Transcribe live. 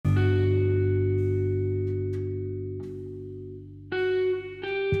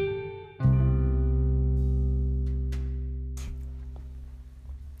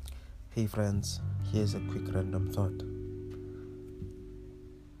Hey friends, here's a quick random thought.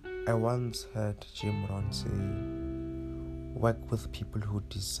 I once heard Jim Rohn say, work with people who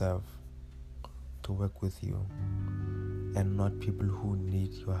deserve to work with you and not people who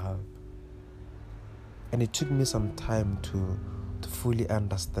need your help. And it took me some time to fully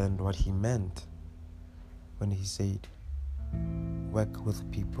understand what he meant when he said, work with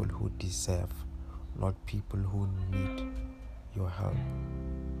people who deserve, not people who need your help.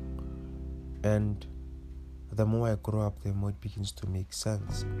 And the more I grow up, the more it begins to make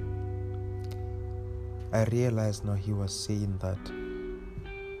sense. I realize now he was saying that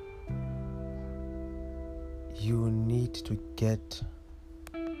you need to get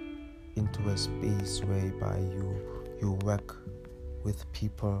into a space whereby you work with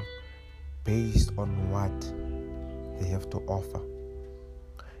people based on what they have to offer.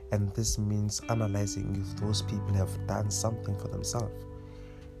 And this means analyzing if those people have done something for themselves.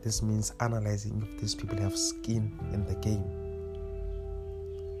 This means analyzing if these people have skin in the game.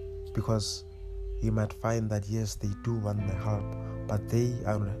 Because you might find that yes, they do want the help, but they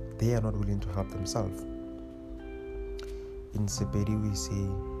are not willing to help themselves. In Sepedi we say,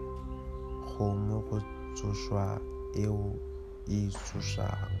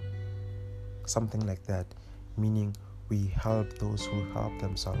 something like that, meaning we help those who help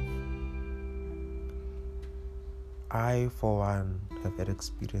themselves. I, for one, have had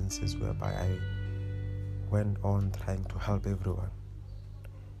experiences whereby I went on trying to help everyone,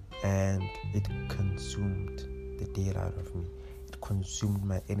 and it consumed the daylight out of me. It consumed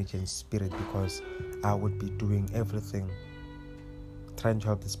my energy and spirit because I would be doing everything trying to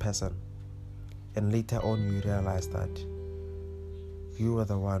help this person, and later on you realize that you were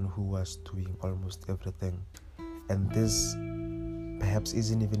the one who was doing almost everything, and this perhaps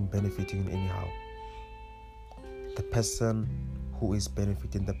isn't even benefiting you anyhow. The person who is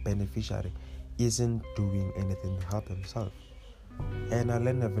benefiting, the beneficiary, isn't doing anything to help himself. And I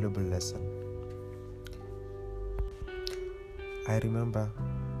learned a valuable lesson. I remember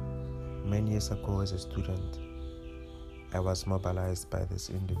many years ago as a student, I was mobilized by these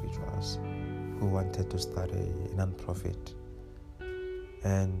individuals who wanted to start a non-profit.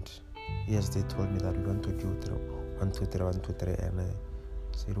 And yes, they told me that we want to do 1, 2, 3, 1, 2, 3, and I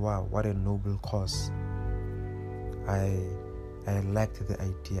said, wow, what a noble cause. I liked the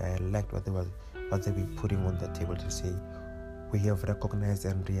idea. I liked what they were putting on the table to say, we have recognized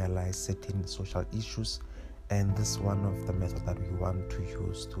and realized certain social issues, and this is one of the methods that we want to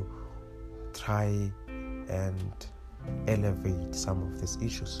use to try and elevate some of these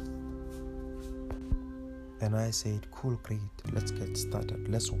issues. And I said, cool, great, let's get started,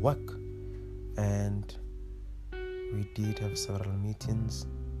 let's work. And we did have several meetings.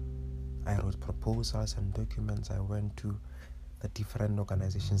 I wrote proposals and documents. I went to the different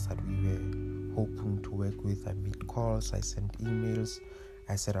organizations that we were hoping to work with. I made calls, I sent emails,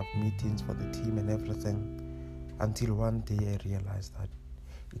 I set up meetings for the team and everything, until one day I realized that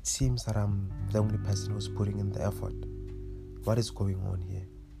it seems that I'm the only person who's putting in the effort. What is going on here?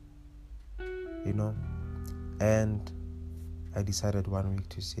 And I decided one week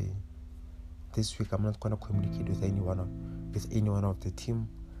to say, this week I'm not going to communicate with anyone of the team.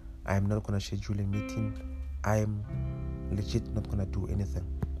 I'm not going to schedule a meeting. I'm legit not going to do anything.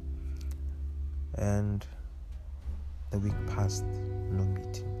 And the week passed, no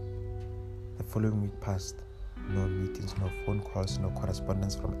meeting. The following week passed, no meetings, no phone calls, no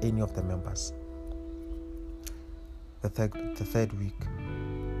correspondence from any of the members. The third week,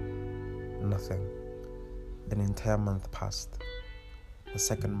 nothing. An entire month passed. The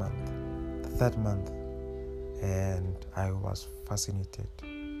second month, the third month, and I was fascinated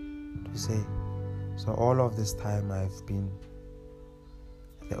to say, so all of this time I've been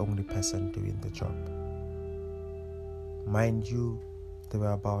the only person doing the job. Mind you, there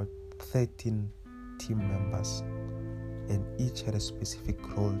were about 13 team members, and each had a specific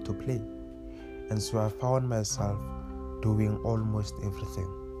role to play. And so I found myself doing almost everything,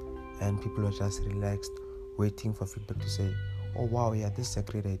 and people were just relaxed, waiting for feedback to say, oh wow, yeah, this is a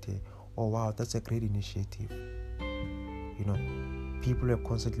great idea. Oh wow, that's a great initiative. People were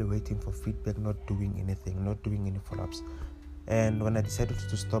constantly waiting for feedback, not doing anything, not doing any follow-ups. And when I decided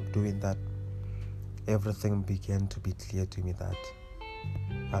to stop doing that, everything began to be clear to me that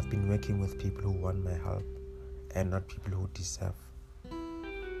I've been working with people who want my help and not people who deserve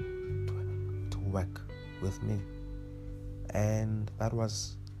to work with me. And that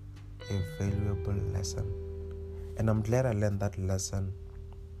was a valuable lesson. And I'm glad I learned that lesson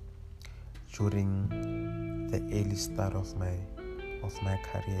during the early start of my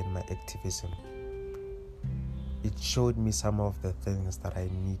career in my activism. it showed me some of the things that I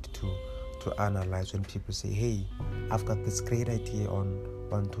need to analyze when people say, hey, I've got this great idea on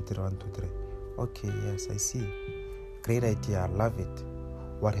 1, 2, 3, 1, 2, 3. Okay, yes, I see. Great idea, I love it.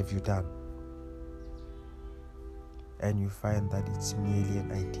 What have you done? And you find that it's merely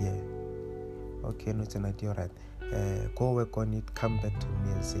an idea. Okay, no, it's an idea, right? Go work on it, come back to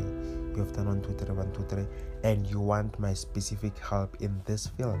me and say, you have done 1, 2, 3, 1, 2, 3, and you want my specific help in this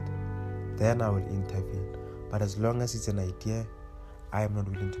field. Then I will intervene. But as long as it's an idea, I am not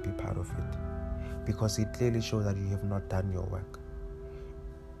willing to be part of it. Because it clearly shows that you have not done your work.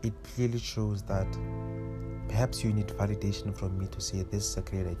 It clearly shows that perhaps you need validation from me to say this is a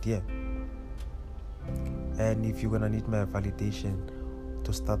great idea. And if you're going to need my validation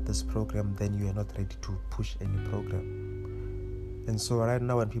to start this program, then you are not ready to push any program. And so right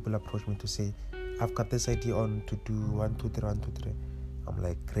now when people approach me to say, I've got this idea on to do 1, 2, 3, 1, 2, 3, I'm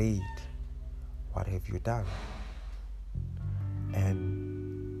like, great. What have you done?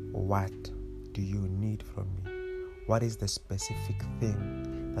 And what do you need from me? What is the specific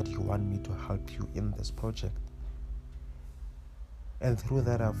thing that you want me to help you in this project? And through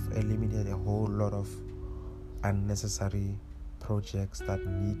that, I've eliminated a whole lot of unnecessary projects that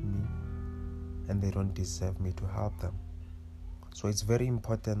need me and they don't deserve me to help them. So it's very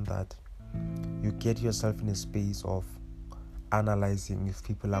important that you get yourself in a space of analyzing if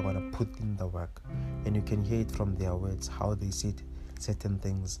people are going to put in the work, and you can hear it from their words, how they say certain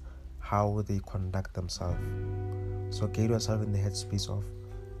things, how they conduct themselves. So get yourself in the headspace of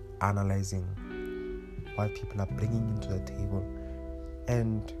analyzing what people are bringing into the table,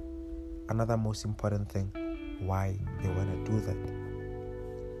 and another most important thing, why they want to do that.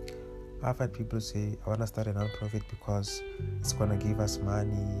 I've had people say, I want to start a non-profit because it's going to give us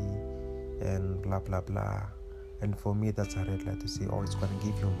money and blah blah blah. And for me, that's a red light to say, oh, it's going to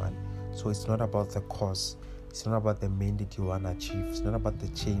give you money. So it's not about the cause. It's not about the mandate you want to achieve. It's not about the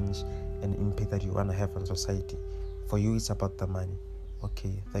change and impact that you want to have on society. For you, it's about the money.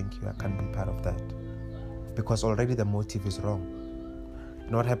 Okay, thank you. I can't be part of that. Because already the motive is wrong.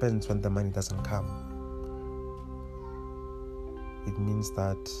 And what happens when the money doesn't come? It means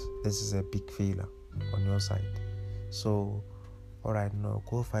that this is a big failure on your side. So, alright, no,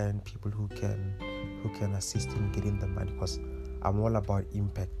 go find people who can assist you in getting the money, because I'm all about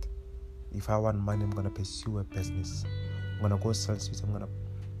impact. If I want money, I'm going to pursue a business. I'm going to go sell sweets. I'm going to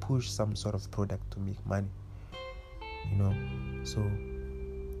push some sort of product to make money. So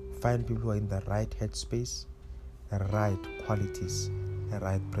find people who are in the right headspace, the right qualities, the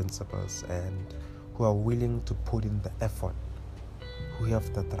right principles, and who are willing to put in the effort, who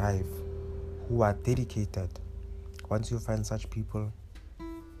have the drive, who are dedicated. Once you find such people,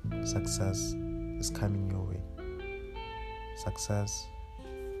 success is coming your way. Success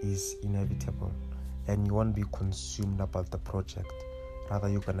is inevitable, and you won't be consumed about the project. Rather,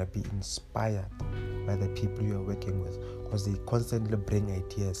 you're going to be inspired by the people you're working with, because they constantly bring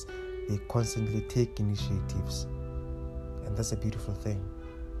ideas, they constantly take initiatives, and that's a beautiful thing.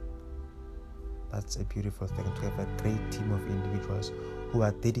 That's a beautiful thing, to have a great team of individuals who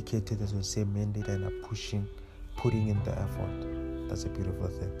are dedicated to the same mandate and are putting in the effort. That's a beautiful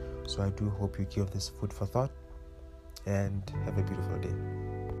thing. So I do hope you give this food for thought, and have a beautiful day.